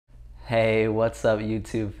Hey, what's up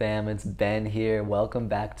YouTube fam? It's Ben here. Welcome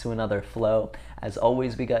back to another flow. As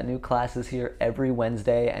always, we got new classes here every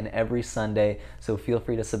Wednesday and every Sunday, so feel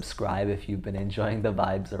free to subscribe if you've been enjoying the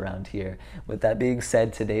vibes around here. With that being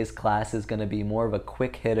said, today's class is going to be more of a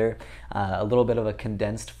quick hitter, a little bit of a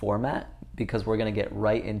condensed format, because we're going to get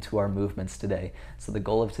right into our movements today. So the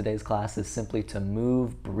goal of today's class is simply to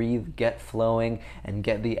move, breathe, get flowing, and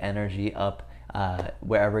get the energy up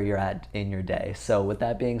wherever you're at in your day. So with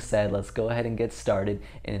that being said, let's go ahead and get started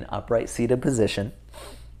in an upright seated position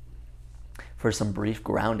for some brief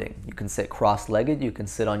grounding. You can sit cross-legged, you can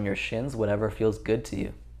sit on your shins, whatever feels good to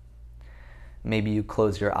you. Maybe you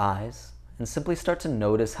close your eyes and simply start to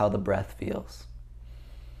notice how the breath feels.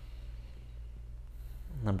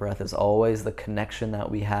 The breath is always the connection that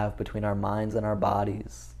we have between our minds and our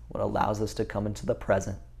bodies, what allows us to come into the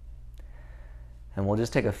present. And we'll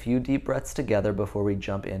just take a few deep breaths together before we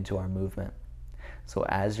jump into our movement. So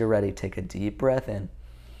as you're ready, take a deep breath in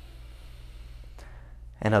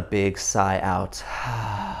and a big sigh out.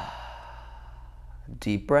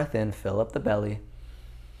 Deep breath in, fill up the belly.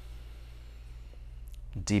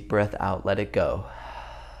 Deep breath out, let it go.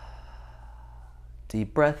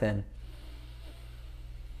 Deep breath in.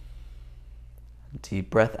 Deep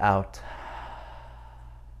breath out.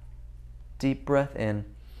 Deep breath in.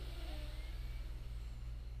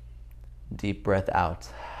 Deep breath out.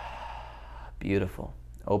 Beautiful.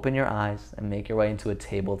 Open your eyes and make your way into a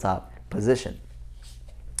tabletop position.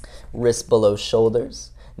 Wrists below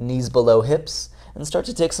shoulders, knees below hips, and start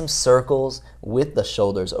to take some circles with the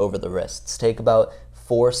shoulders over the wrists. Take about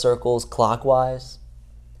 4 circles clockwise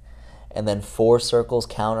and then 4 circles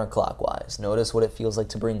counterclockwise. Notice what it feels like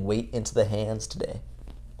to bring weight into the hands today.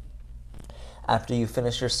 After you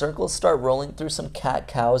finish your circles, start rolling through some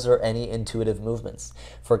cat-cows or any intuitive movements.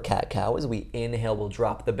 For cat-cow, as we inhale, we'll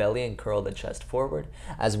drop the belly and curl the chest forward.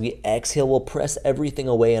 As we exhale, we'll press everything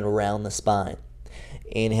away and round the spine.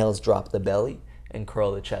 Inhales, drop the belly and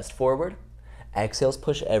curl the chest forward. Exhales,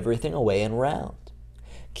 push everything away and round.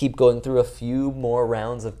 Keep going through a few more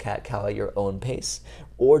rounds of cat-cow at your own pace,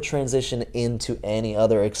 or transition into any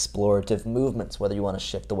other explorative movements, whether you want to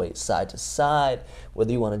shift the weight side to side,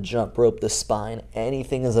 whether you want to jump rope the spine.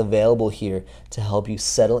 Anything is available here to help you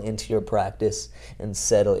settle into your practice and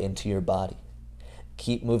settle into your body.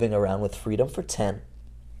 Keep moving around with freedom for 10,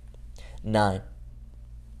 9,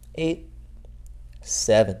 8,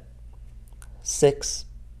 7, 6,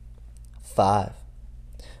 5,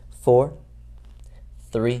 4,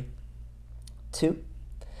 3, 2,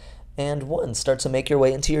 and 1. Start to make your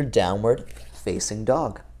way into your downward facing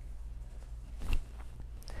dog.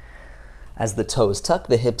 As the toes tuck,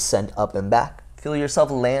 the hips send up and back. Feel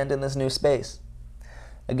yourself land in this new space.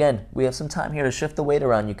 Again, we have some time here to shift the weight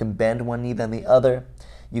around. You can bend one knee then the other.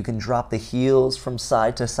 You can drop the heels from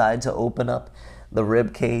side to side to open up the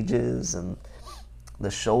rib cages and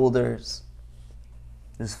the shoulders.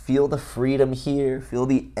 Just feel the freedom here. Feel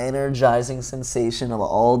the energizing sensation of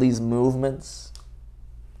all these movements.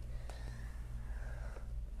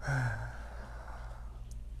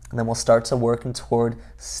 And then we'll start to work toward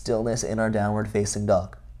stillness in our downward facing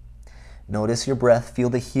dog. Notice your breath.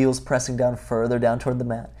 Feel the heels pressing down further down toward the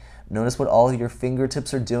mat. Notice what all of your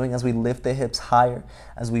fingertips are doing as we lift the hips higher,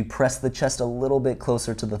 as we press the chest a little bit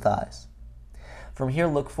closer to the thighs. From here,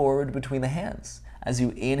 look forward between the hands. As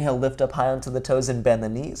you inhale, lift up high onto the toes and bend the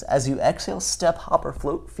knees. As you exhale, step, hop, or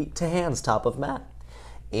float, feet to hands, top of mat.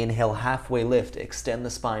 Inhale, halfway lift, extend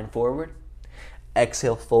the spine forward.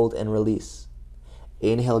 Exhale, fold and release.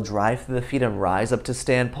 Inhale, drive through the feet and rise up to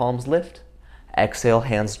stand, palms lift. Exhale,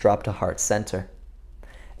 hands drop to heart center.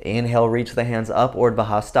 Inhale, reach the hands up, Urdhva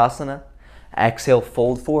Hastasana. Exhale,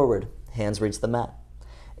 fold forward, hands reach the mat.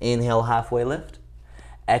 Inhale, halfway lift.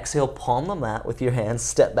 Exhale, palm the mat with your hands,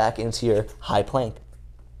 step back into your high plank.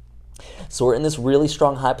 So we're in this really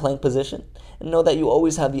strong high plank position, and know that you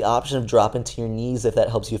always have the option of dropping to your knees if that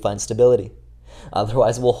helps you find stability.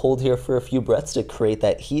 Otherwise, we'll hold here for a few breaths to create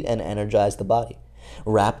that heat and energize the body.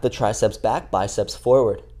 Wrap the triceps back, biceps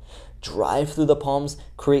forward. Drive through the palms,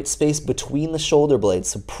 create space between the shoulder blades,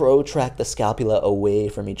 so protract the scapula away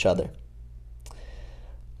from each other.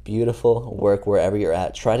 Beautiful work wherever you're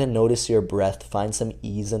at. Try to notice your breath. Find some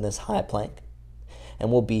ease in this high plank.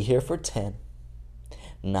 And we'll be here for 10,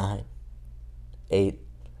 9, 8,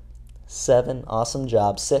 7, awesome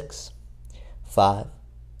job, 6, 5,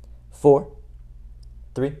 4,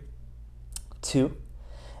 3, 2,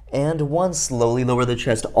 and 1. Slowly lower the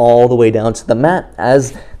chest all the way down to the mat.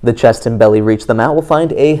 As the chest and belly reach the mat, we'll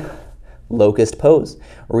find a locust pose.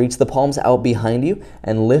 Reach the palms out behind you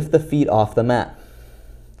and lift the feet off the mat.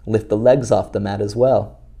 Lift the legs off the mat as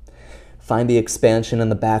well. Find the expansion in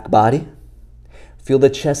the back body. Feel the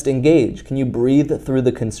chest engage. Can you breathe through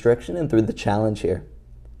the constriction and through the challenge here?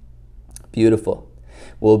 Beautiful.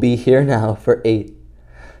 We'll be here now for 8,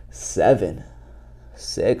 7,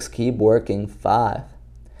 6. Keep working. 5,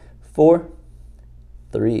 4,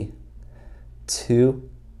 3, 2,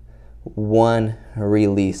 1.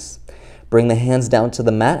 Release. Bring the hands down to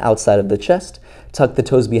the mat outside of the chest. Tuck the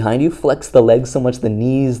toes behind you. Flex the legs so much the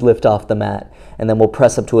knees lift off the mat. And then we'll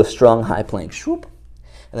press up to a strong high plank. Shoop.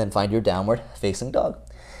 And then find your downward facing dog.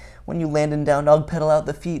 When you land in down dog, pedal out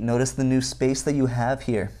the feet. Notice the new space that you have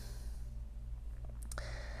here.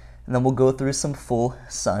 And then we'll go through some full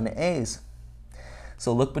sun A's.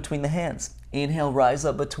 So look between the hands. Inhale, rise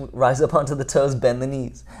up onto the toes, bend the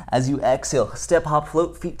knees. As you exhale, step, hop,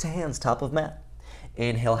 float, feet to hands, top of mat.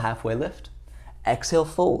 Inhale, halfway lift. Exhale,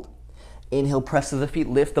 fold. Inhale, press to the feet,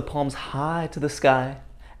 lift the palms high to the sky.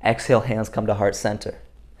 Exhale, hands come to heart center.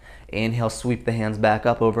 Inhale, sweep the hands back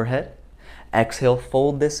up overhead. Exhale,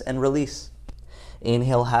 fold this and release.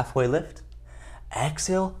 Inhale, halfway lift.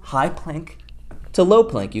 Exhale, high plank to low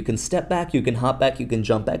plank. You can step back, you can hop back, you can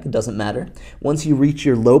jump back, it doesn't matter. Once you reach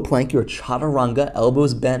your low plank, your chaturanga,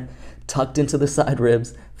 elbows bent, tucked into the side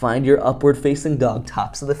ribs, find your upward facing dog,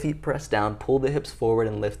 tops of the feet press down, pull the hips forward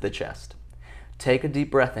and lift the chest. Take a deep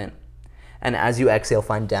breath in. And as you exhale,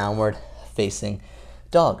 find downward facing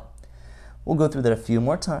dog. We'll go through that a few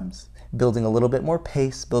more times, building a little bit more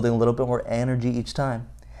pace, building a little bit more energy each time.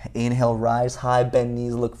 Inhale, rise high, bend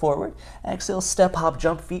knees, look forward. Exhale, step, hop,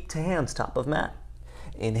 jump, feet to hands, top of mat.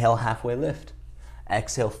 Inhale, halfway lift.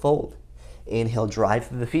 Exhale, fold. Inhale, drive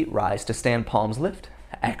through the feet, rise to stand, palms lift.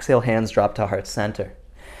 Exhale, hands drop to heart center.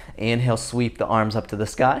 Inhale, sweep the arms up to the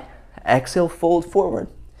sky. Exhale, fold forward.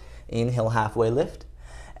 Inhale, halfway lift.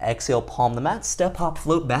 Exhale, palm the mat, step, hop,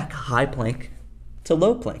 float back, high plank to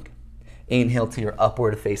low plank. Inhale to your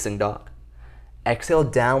upward facing dog. Exhale,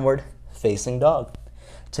 downward facing dog.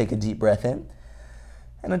 Take a deep breath in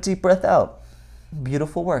and a deep breath out.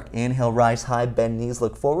 Beautiful work. Inhale, rise high, bend knees,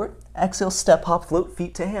 look forward. Exhale, step, hop, float,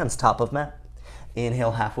 feet to hands, top of mat.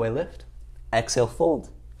 Inhale, halfway lift. Exhale, fold.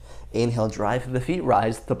 Inhale, drive through the feet,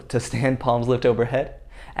 rise to stand, palms lift overhead.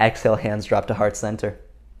 Exhale, hands drop to heart center.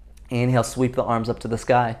 Inhale, sweep the arms up to the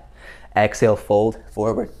sky. Exhale, fold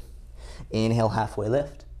forward. Inhale, halfway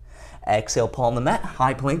lift. Exhale, palm the mat,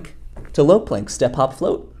 high plank to low plank, step, hop,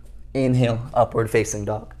 float. Inhale, upward facing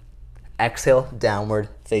dog. Exhale, downward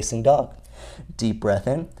facing dog. Deep breath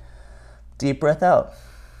in, deep breath out.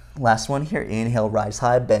 Last one here. Inhale, rise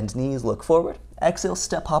high, bend knees, look forward. Exhale,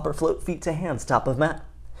 step, hop, or float, feet to hands, top of mat.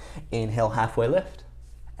 Inhale, halfway lift.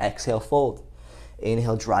 Exhale, fold.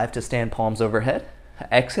 Inhale, drive to stand, palms overhead.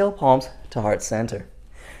 Exhale, palms to heart center.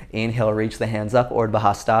 Inhale, reach the hands up, Urdhva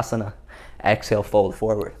Hastasana. Exhale, fold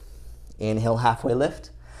forward. Inhale, halfway lift.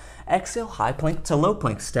 Exhale, high plank to low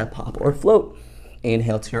plank, step, hop, or float.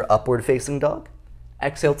 Inhale to your upward facing dog.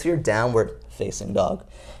 Exhale to your downward facing dog.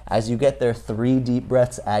 As you get there, 3 deep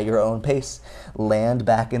breaths at your own pace. Land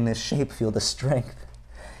back in this shape. Feel the strength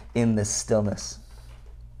in this stillness.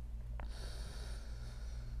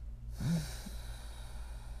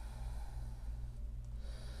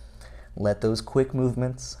 Let those quick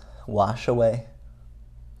movements wash away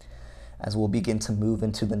as we'll begin to move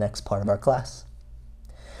into the next part of our class.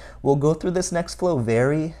 We'll go through this next flow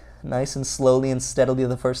very nice and slowly and steadily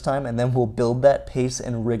the first time, and then we'll build that pace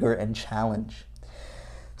and rigor and challenge.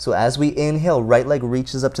 So as we inhale, right leg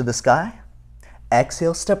reaches up to the sky.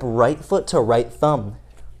 Exhale, step right foot to right thumb.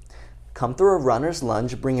 Come through a runner's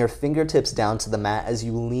lunge. Bring your fingertips down to the mat as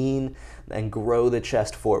you lean and grow the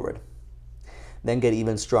chest forward. Then get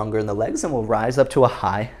even stronger in the legs, and we'll rise up to a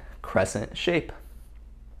high crescent shape.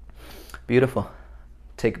 Beautiful.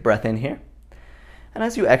 Take a breath in here. And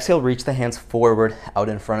as you exhale, reach the hands forward out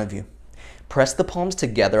in front of you. Press the palms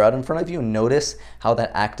together out in front of you and notice how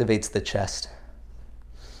that activates the chest.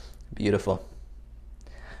 Beautiful.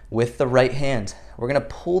 With the right hand, we're going to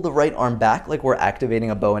pull the right arm back like we're activating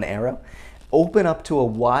a bow and arrow. Open up to a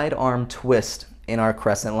wide arm twist in our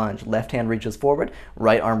crescent lunge. Left hand reaches forward,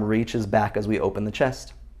 right arm reaches back as we open the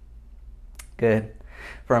chest. Good.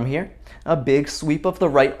 From here, a big sweep of the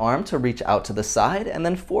right arm to reach out to the side and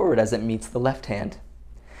then forward as it meets the left hand.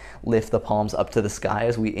 Lift the palms up to the sky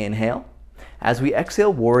as we inhale. As we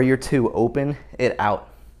exhale, warrior 2, open it out.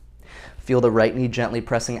 Feel the right knee gently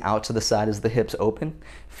pressing out to the side as the hips open.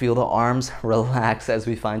 Feel the arms relax as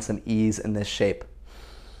we find some ease in this shape.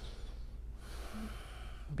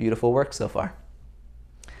 Beautiful work so far.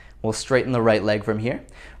 We'll straighten the right leg from here,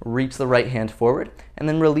 reach the right hand forward, and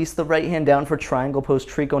then release the right hand down for triangle pose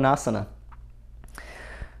Trikonasana.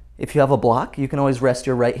 If you have a block, you can always rest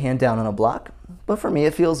your right hand down on a block, but for me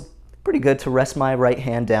it feels Pretty good to rest my right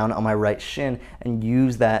hand down on my right shin and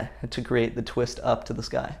use that to create the twist up to the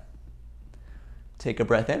sky. Take a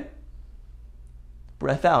breath in.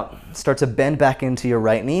 Breath out. Start to bend back into your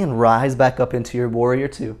right knee and rise back up into your warrior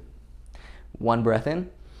two. One breath in.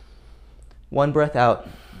 One breath out.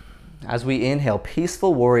 As we inhale,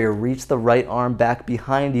 peaceful warrior, reach the right arm back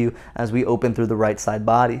behind you as we open through the right side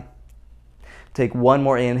body. Take one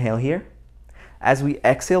more inhale here. As we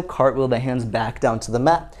exhale, cartwheel the hands back down to the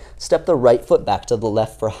mat. Step the right foot back to the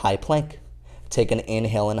left for high plank. Take an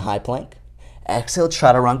inhale in high plank. Exhale,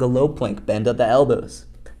 chaturanga low plank, bend at the elbows.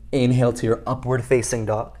 Inhale to your upward facing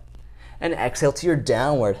dog. And exhale to your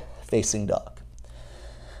downward facing dog.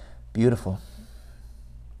 Beautiful.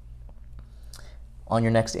 On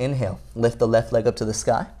your next inhale, lift the left leg up to the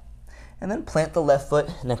sky. And then plant the left foot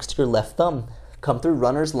next to your left thumb. Come through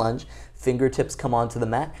runner's lunge. Fingertips come onto the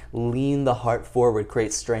mat. Lean the heart forward.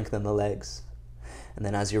 Create strength in the legs. And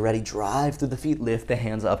then as you're ready, drive through the feet. Lift the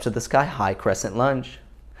hands up to the sky. High crescent lunge.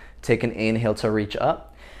 Take an inhale to reach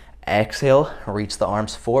up. Exhale, reach the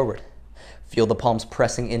arms forward. Feel the palms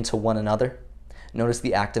pressing into one another. Notice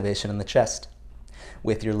the activation in the chest.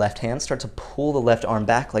 With your left hand, start to pull the left arm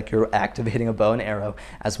back like you're activating a bow and arrow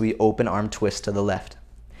as we open arm twist to the left.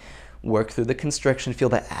 Work through the constriction. Feel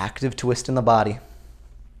the active twist in the body.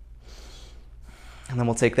 And then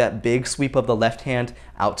we'll take that big sweep of the left hand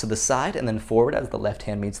out to the side and then forward as the left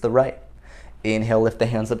hand meets the right. Inhale, lift the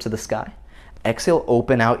hands up to the sky. Exhale,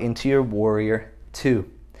 open out into your warrior two.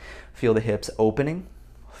 Feel the hips opening.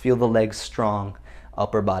 Feel the legs strong.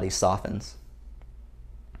 Upper body softens.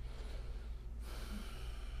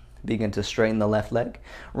 Begin to straighten the left leg.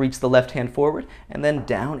 Reach the left hand forward and then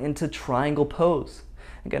down into triangle pose.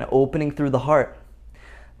 Again, opening through the heart.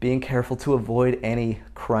 Being careful to avoid any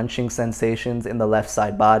crunching sensations in the left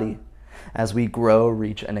side body as we grow,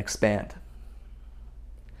 reach, and expand.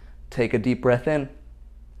 Take a deep breath in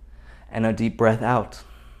and a deep breath out.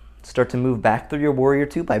 Start to move back through your warrior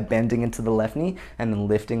two by bending into the left knee and then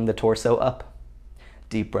lifting the torso up.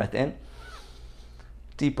 Deep breath in,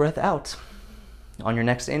 deep breath out. On your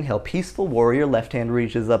next inhale, peaceful warrior, left hand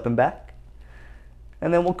reaches up and back.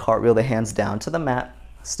 And then we'll cartwheel the hands down to the mat.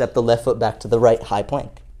 Step the left foot back to the right, high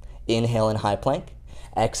plank. Inhale in high plank.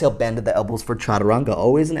 Exhale, bend at the elbows for chaturanga.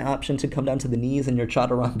 Always an option to come down to the knees in your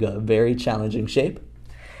chaturanga. A very challenging shape.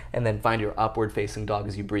 And then find your upward facing dog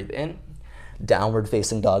as you breathe in. Downward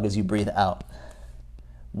facing dog as you breathe out.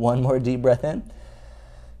 One more deep breath in.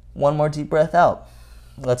 One more deep breath out.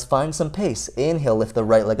 Let's find some pace. Inhale, lift the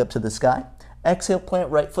right leg up to the sky. Exhale,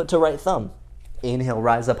 plant right foot to right thumb. Inhale,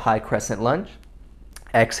 rise up, high crescent lunge.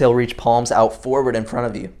 Exhale, reach palms out forward in front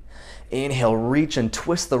of you. Inhale, reach and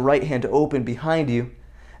twist the right hand open behind you.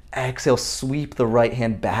 Exhale, sweep the right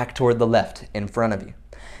hand back toward the left in front of you.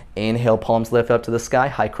 Inhale, palms lift up to the sky,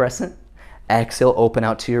 high crescent. Exhale, open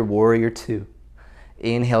out to your warrior two.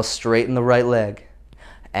 Inhale, straighten the right leg.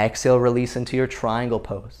 Exhale, release into your triangle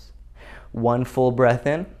pose. One full breath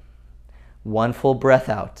in. One full breath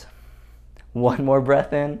out. One more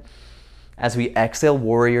breath in. As we exhale,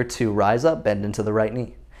 warrior two, rise up, bend into the right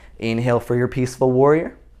knee. Inhale for your peaceful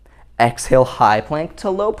warrior. Exhale, high plank to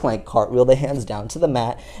low plank. Cartwheel the hands down to the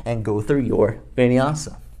mat and go through your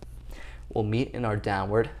vinyasa. We'll meet in our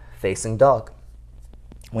downward facing dog.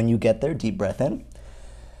 When you get there, deep breath in,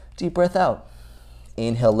 deep breath out.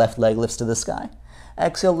 Inhale, left leg lifts to the sky.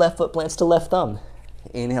 Exhale, left foot plants to left thumb.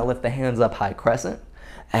 Inhale, lift the hands up, high crescent.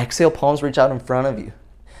 Exhale, palms reach out in front of you.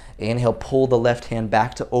 Inhale, pull the left hand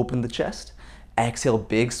back to open the chest. Exhale,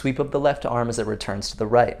 big sweep of the left arm as it returns to the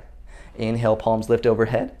right. Inhale, palms lift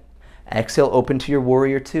overhead. Exhale, open to your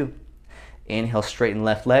warrior two. Inhale, straighten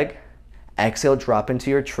left leg. Exhale, drop into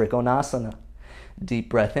your trikonasana. Deep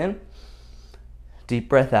breath in, deep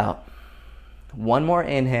breath out. One more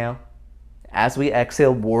inhale. As we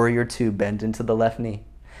exhale, warrior two, bend into the left knee.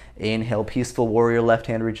 Inhale, peaceful warrior, left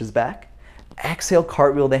hand reaches back. Exhale,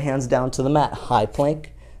 cartwheel the hands down to the mat, high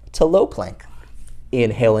plank to low plank.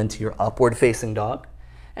 Inhale into your upward facing dog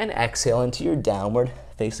and exhale into your downward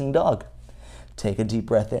facing dog. Take a deep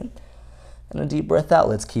breath in and a deep breath out.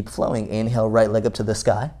 Let's keep flowing. Inhale, right leg up to the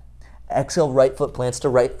sky. Exhale, right foot plants to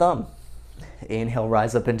right thumb. Inhale,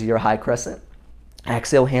 rise up into your high crescent.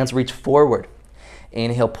 Exhale, hands reach forward.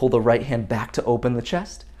 Inhale, pull the right hand back to open the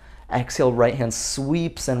chest. Exhale, right hand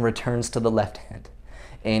sweeps and returns to the left hand.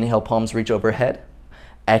 Inhale, palms reach overhead.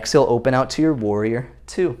 Exhale, open out to your warrior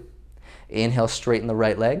two. Inhale, straighten the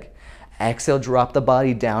right leg. Exhale, drop the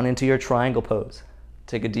body down into your triangle pose.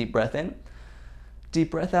 Take a deep breath in,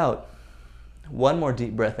 deep breath out. One more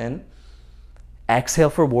deep breath in. Exhale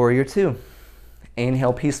for warrior two.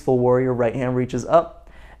 Inhale, peaceful warrior, right hand reaches up.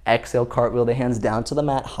 Exhale, cartwheel the hands down to the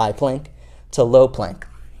mat, high plank to low plank.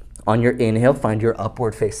 On your inhale, find your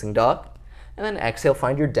upward facing dog. And then exhale,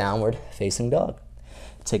 find your downward facing dog.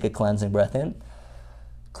 Take a cleansing breath in,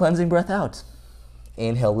 cleansing breath out.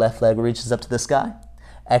 Inhale, left leg reaches up to the sky.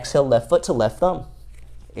 Exhale, left foot to left thumb.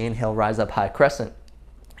 Inhale, rise up high crescent.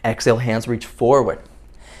 Exhale, hands reach forward.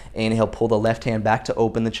 Inhale, pull the left hand back to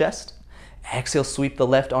open the chest. Exhale, sweep the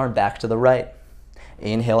left arm back to the right.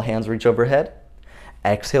 Inhale, hands reach overhead.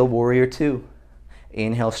 Exhale, warrior two.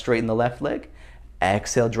 Inhale, straighten the left leg.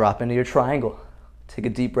 Exhale, drop into your triangle. Take a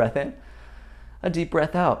deep breath in, a deep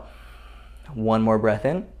breath out. One more breath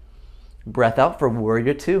in, breath out for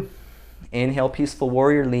warrior two. Inhale, peaceful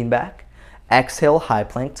warrior, lean back. Exhale, high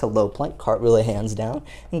plank to low plank, cartwheel the hands down,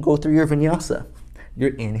 and go through your vinyasa. Your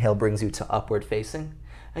inhale brings you to upward facing,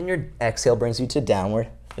 and your exhale brings you to downward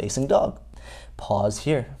facing dog. Pause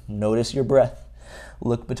here, notice your breath.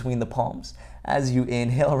 Look between the palms. As you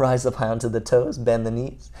inhale, rise up high onto the toes, bend the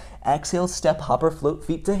knees. Exhale, step, hop, or float,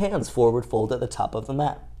 feet to hands, forward fold at the top of the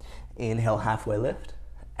mat. Inhale, halfway lift.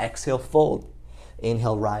 Exhale, fold.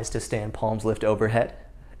 Inhale, rise to stand, palms lift overhead.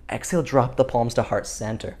 Exhale, drop the palms to heart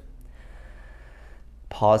center.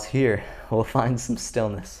 Pause here. We'll find some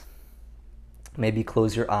stillness. Maybe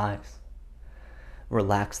close your eyes.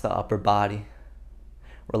 Relax the upper body.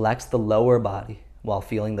 Relax the lower body while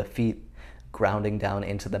feeling the feet grounding down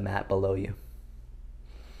into the mat below you.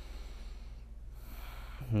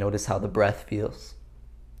 Notice how the breath feels.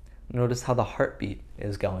 Notice how the heartbeat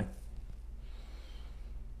is going.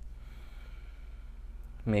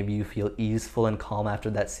 Maybe you feel easeful and calm after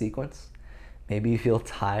that sequence. Maybe you feel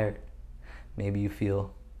tired. Maybe you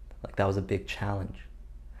feel like that was a big challenge.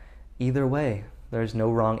 Either way, there's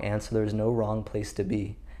no wrong answer. There's no wrong place to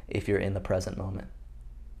be if you're in the present moment.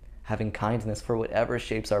 Having kindness for whatever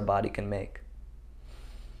shapes our body can make.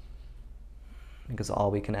 Because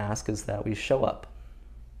all we can ask is that we show up.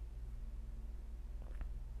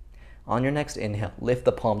 On your next inhale, lift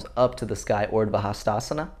the palms up to the sky, Urdhva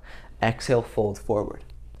Hastasana. Exhale, fold forward.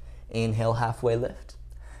 Inhale, halfway lift.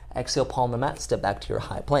 Exhale, palm the mat, step back to your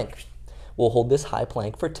high plank. We'll hold this high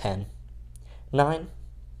plank for 10, 9,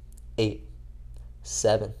 8,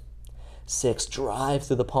 7, 6. Drive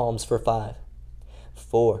through the palms for 5,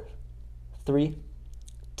 4, 3,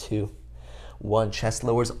 2, 1. Chest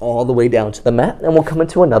lowers all the way down to the mat, and we'll come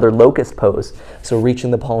into another locust pose. So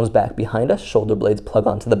reaching the palms back behind us, shoulder blades plug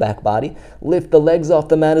onto the back body. Lift the legs off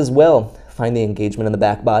the mat as well. Find the engagement in the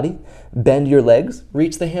back body. Bend your legs.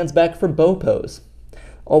 Reach the hands back for bow pose.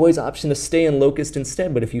 Always option to stay in locust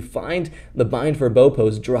instead, but if you find the bind for bow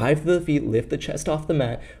pose, drive through the feet, lift the chest off the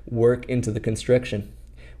mat, work into the constriction.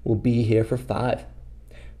 We'll be here for 5,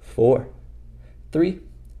 4, 3,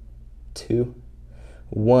 2,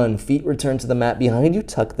 1. Feet return to the mat behind you,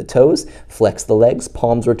 tuck the toes, flex the legs,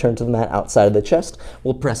 palms return to the mat outside of the chest.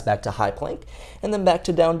 We'll press back to high plank, and then back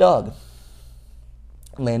to down dog.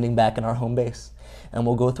 Landing back in our home base. And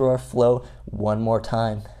we'll go through our flow one more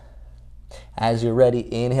time. As you're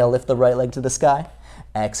ready, inhale, lift the right leg to the sky.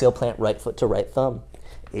 Exhale, plant right foot to right thumb.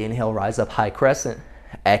 Inhale, rise up high crescent.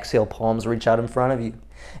 Exhale, palms reach out in front of you.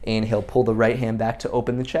 Inhale, pull the right hand back to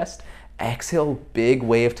open the chest. Exhale, big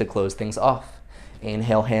wave to close things off.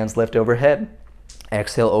 Inhale, hands lift overhead.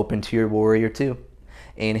 Exhale, open to your warrior two.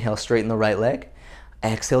 Inhale, straighten the right leg.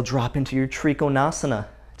 Exhale, drop into your Trikonasana.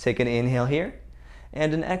 Take an inhale here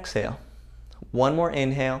and an exhale. One more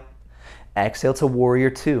inhale. Exhale to warrior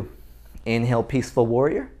two. Inhale, peaceful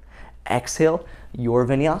warrior. Exhale, your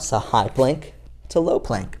vinyasa, high plank to low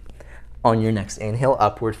plank. On your next inhale,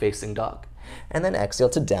 upward facing dog. And then exhale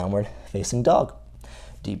to downward facing dog.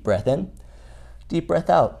 Deep breath in, deep breath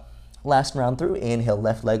out. Last round through, inhale,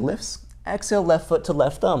 left leg lifts. Exhale, left foot to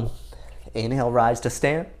left thumb. Inhale, rise to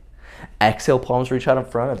stand. Exhale, palms reach out in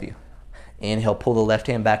front of you. Inhale, pull the left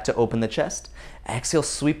hand back to open the chest. Exhale,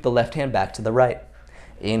 sweep the left hand back to the right.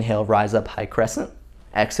 Inhale, rise up high crescent.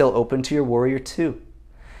 Exhale, open to your warrior two.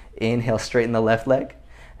 Inhale, straighten the left leg.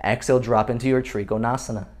 Exhale, drop into your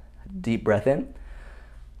Trikonasana. Deep breath in,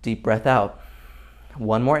 deep breath out.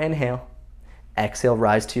 One more inhale. Exhale,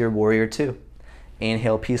 rise to your warrior two.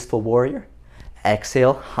 Inhale, peaceful warrior.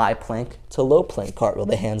 Exhale, high plank to low plank. Cartwheel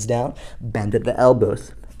the hands down, bend at the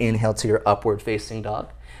elbows. Inhale to your upward facing dog.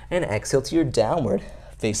 And exhale to your downward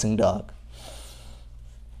facing dog.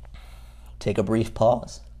 Take a brief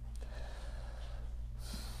pause.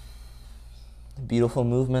 Beautiful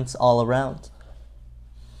movements all around.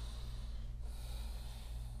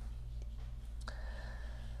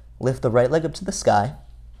 Lift the right leg up to the sky.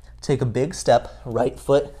 Take a big step, right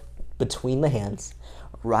foot between the hands.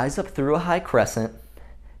 Rise up through a high crescent,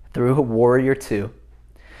 through a warrior two.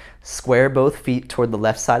 Square both feet toward the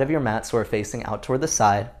left side of your mat so we're facing out toward the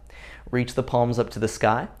side. Reach the palms up to the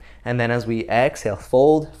sky. And then as we exhale,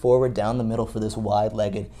 fold forward down the middle for this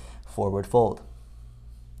wide-legged forward fold.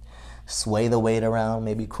 Sway the weight around,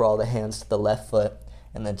 maybe crawl the hands to the left foot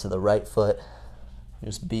and then to the right foot.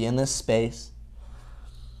 Just be in this space.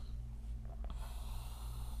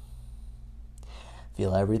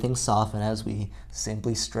 Feel everything soften as we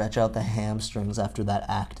simply stretch out the hamstrings after that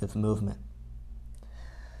active movement.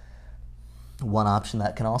 One option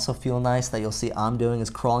that can also feel nice that you'll see I'm doing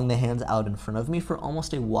is crawling the hands out in front of me for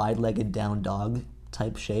almost a wide-legged down dog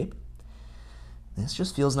type shape. This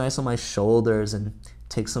just feels nice on my shoulders and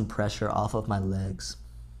takes some pressure off of my legs.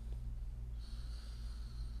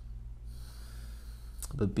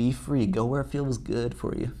 But be free, go where it feels good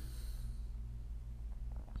for you.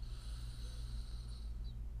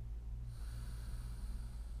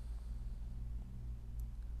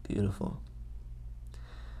 Beautiful.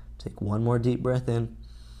 Take one more deep breath in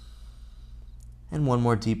and one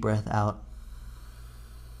more deep breath out.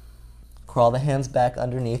 Crawl the hands back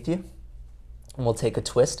underneath you and we'll take a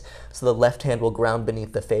twist. So the left hand will ground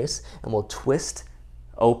beneath the face and we'll twist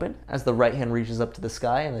open as the right hand reaches up to the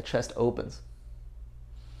sky and the chest opens.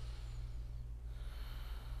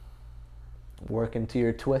 Work into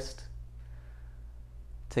your twist.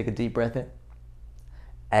 Take a deep breath in.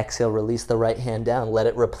 Exhale, release the right hand down. Let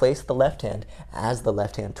it replace the left hand as the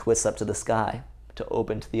left hand twists up to the sky to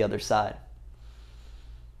open to the other side.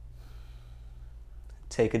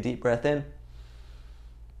 Take a deep breath in.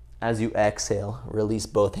 As you exhale, release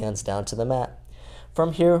both hands down to the mat.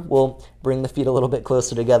 From here, we'll bring the feet a little bit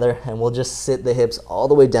closer together and we'll just sit the hips all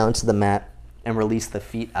the way down to the mat and release the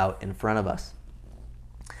feet out in front of us.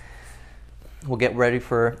 We'll get ready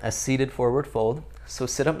for a seated forward fold. So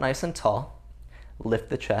sit up nice and tall.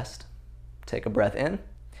 Lift the chest, take a breath in,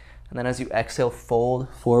 and then as you exhale, fold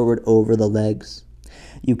forward over the legs.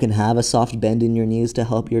 You can have a soft bend in your knees to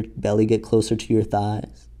help your belly get closer to your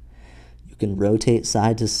thighs. You can rotate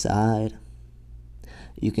side to side.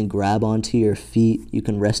 You can grab onto your feet. You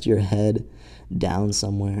can rest your head down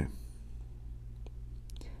somewhere.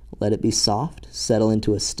 Let it be soft, settle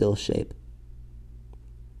into a still shape.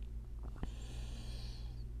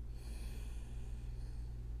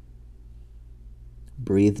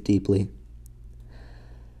 Breathe deeply.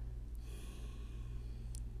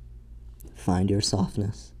 Find your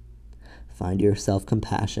softness. Find your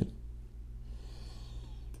self-compassion.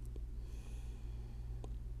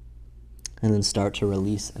 And then start to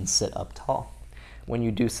release and sit up tall. When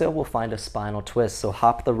you do so, we'll find a spinal twist. So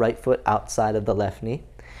hop the right foot outside of the left knee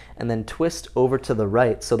and then twist over to the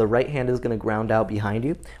right. So the right hand is going to ground out behind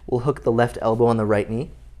you. We'll hook the left elbow on the right knee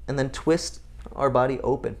and then twist our body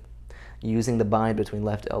open, using the bind between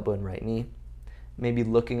left elbow and right knee, maybe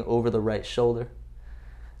looking over the right shoulder,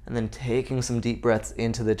 and then taking some deep breaths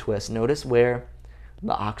into the twist. Notice where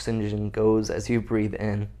the oxygen goes as you breathe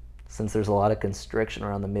in, since there's a lot of constriction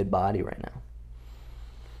around the mid-body right now.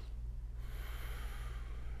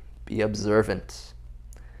 Be observant.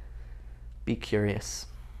 Be curious.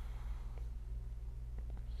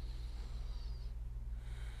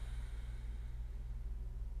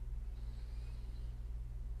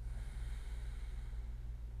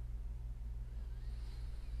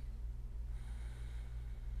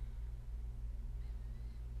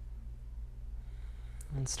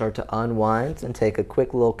 And start to unwind and take a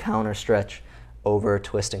quick little counter stretch over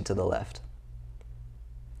twisting to the left.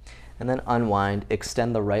 And then unwind,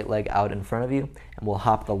 extend the right leg out in front of you, and we'll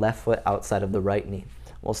hop the left foot outside of the right knee.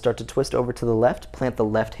 We'll start to twist over to the left, plant the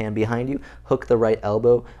left hand behind you, hook the right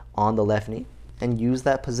elbow on the left knee, and use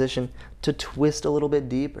that position to twist a little bit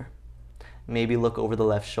deeper. Maybe look over the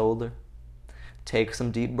left shoulder. Take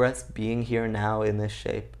some deep breaths, being here now in this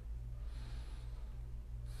shape.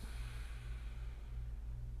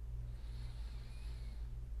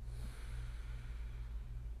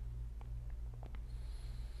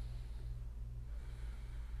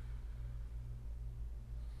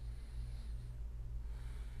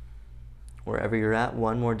 Wherever you're at,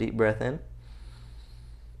 one more deep breath in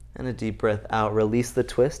and a deep breath out. Release the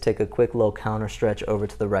twist. Take a quick little counter stretch over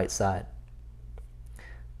to the right side.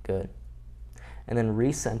 Good. And then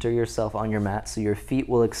recenter yourself on your mat so your feet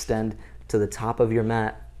will extend to the top of your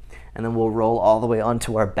mat, and then we'll roll all the way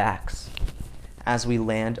onto our backs. As we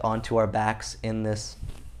land onto our backs in this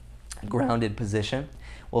grounded position,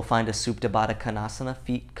 we'll find a Supta Baddha Konasana.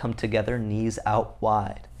 Feet come together, knees out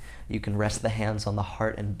wide. You can rest the hands on the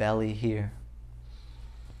heart and belly here.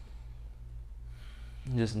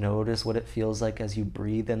 Just notice what it feels like as you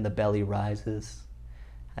breathe in, the belly rises.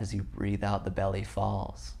 As you breathe out, the belly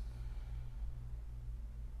falls.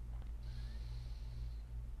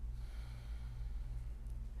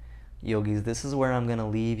 Yogis, this is where I'm going to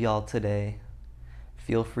leave y'all today.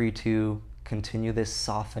 Feel free to continue this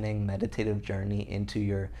softening meditative journey into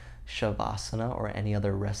your Shavasana or any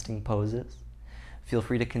other resting poses. Feel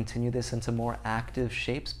free to continue this into more active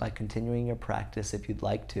shapes by continuing your practice if you'd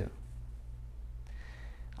like to.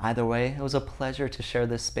 Either way, it was a pleasure to share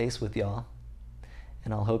this space with y'all,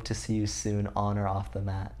 and I'll hope to see you soon on or off the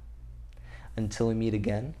mat. Until we meet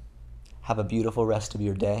again, have a beautiful rest of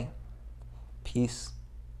your day. Peace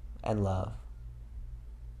and love.